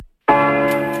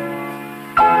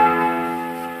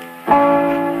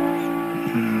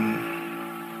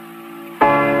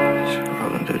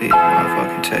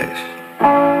text.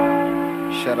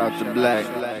 Shout out to Black.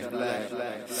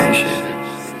 Ain't shit.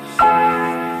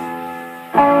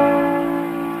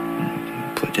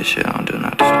 Put this shit on Do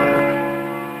Not Disturb.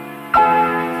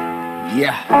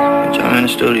 Yeah. Jump in the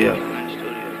studio.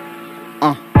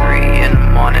 3 in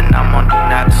the morning, I'm on Do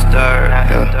Not Disturb.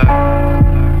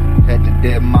 Yeah. Had to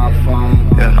dip my phone.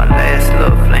 Yeah. My last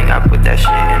little fling, I put that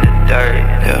shit in the dirt.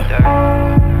 Yeah.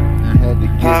 I had to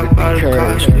give it the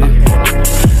courage.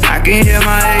 I can hear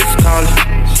my ex calling.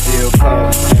 Still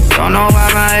calling. Don't know why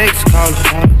my ex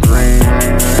calling. Ring.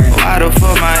 Why the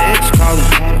fuck my ex calling?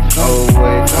 Oh,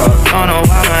 wait, Don't know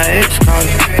why my ex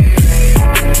calling.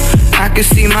 I can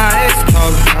see my ex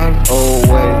calling. oh,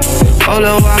 wait. Hold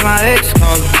up, why my ex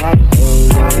calling?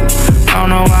 Don't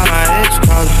know why my ex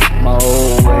calling. My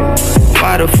old way.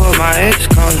 Why the fuck my ex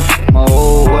calling? My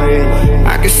old way.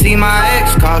 I can see my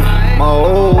ex calling. My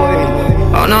old way.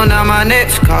 Oh no, now my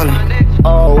next calling.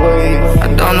 Always. I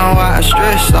don't know why I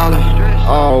stress all them.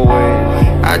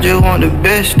 Always. I just want the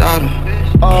best out of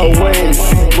them. Always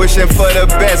wishing for the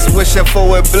best, wishing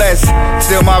for it blessed.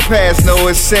 Still my past, know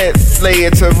it's set, lay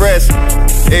it to rest.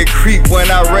 It creep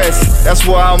when I rest, that's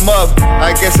why I'm up.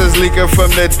 I guess it's leaking from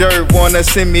the dirt, wanna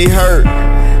see me hurt.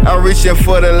 I'm reaching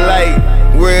for the light,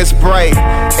 where it's bright.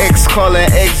 Ex calling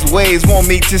X ways, want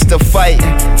me just to fight.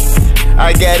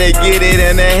 I gotta get it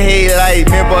in the headlight.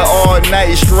 Remember all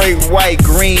night, straight white,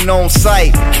 green on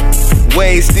sight.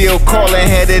 Way still calling,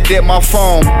 had to dip my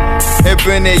phone. It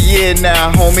been a year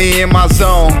now, homie in my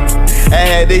zone. I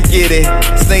had to get it,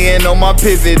 staying on my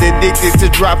pivot. Addicted to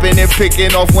dropping and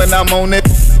picking off when I'm on it.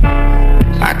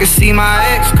 I can see my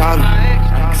ex calling.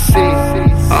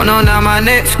 See, Oh no, now my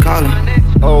next calling.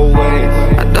 always,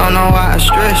 I don't know why I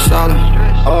stress all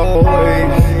them.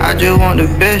 always. I just want the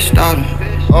best out of them.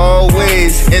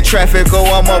 Always in traffic, oh,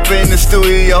 I'm up in the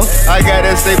studio. I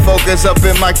gotta stay focused up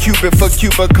in my cubit for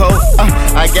cubicle.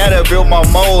 I gotta build my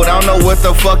mold, I don't know what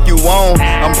the fuck you want.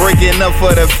 I'm breaking up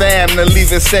for the fam to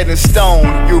leave it set in stone.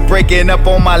 You breaking up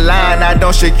on my line, I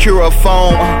don't secure a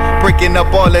phone. Breaking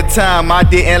up all the time, I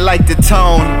didn't like the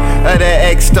tone of the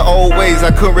X to old ways.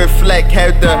 I couldn't reflect,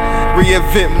 had to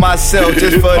reinvent myself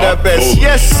just for the best.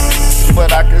 Yes,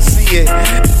 but I can see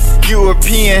it.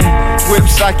 European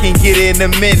whips, I can get in a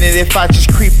minute if I just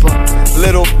creep a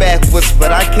little backwards,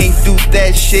 but I can't do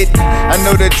that shit. I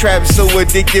know the trap's so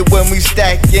addicted when we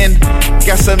stacking.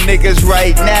 Got some niggas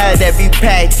right now that be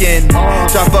packing.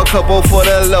 Drop a couple for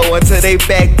the low until they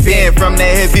back bend from the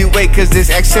heavyweight, cause this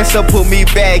excess will put me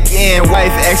back in.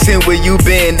 Wife asking where you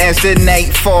been as the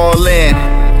night fallin'.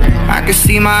 I can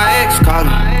see my ex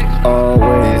calling.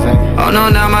 Always, Oh no,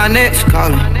 now my next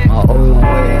calling.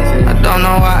 always, I don't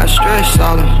know why I stress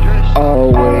all them.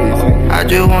 always, I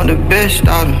just want the best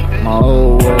out of them.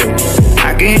 always,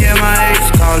 I can hear my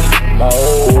ex calling.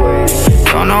 always,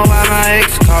 Don't know why my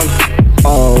ex calling.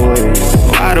 always,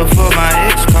 Why the fuck my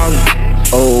ex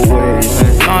calling?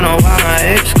 always, Don't know why my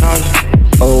ex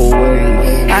calling.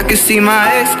 always, I can see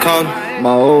my ex calling.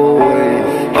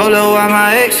 always, Oh Lord, why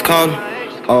my ex calling?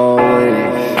 always,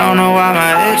 I don't know why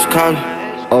my ex calling.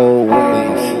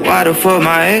 always, Why the fuck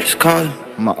my ex calling?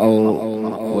 my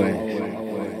old way.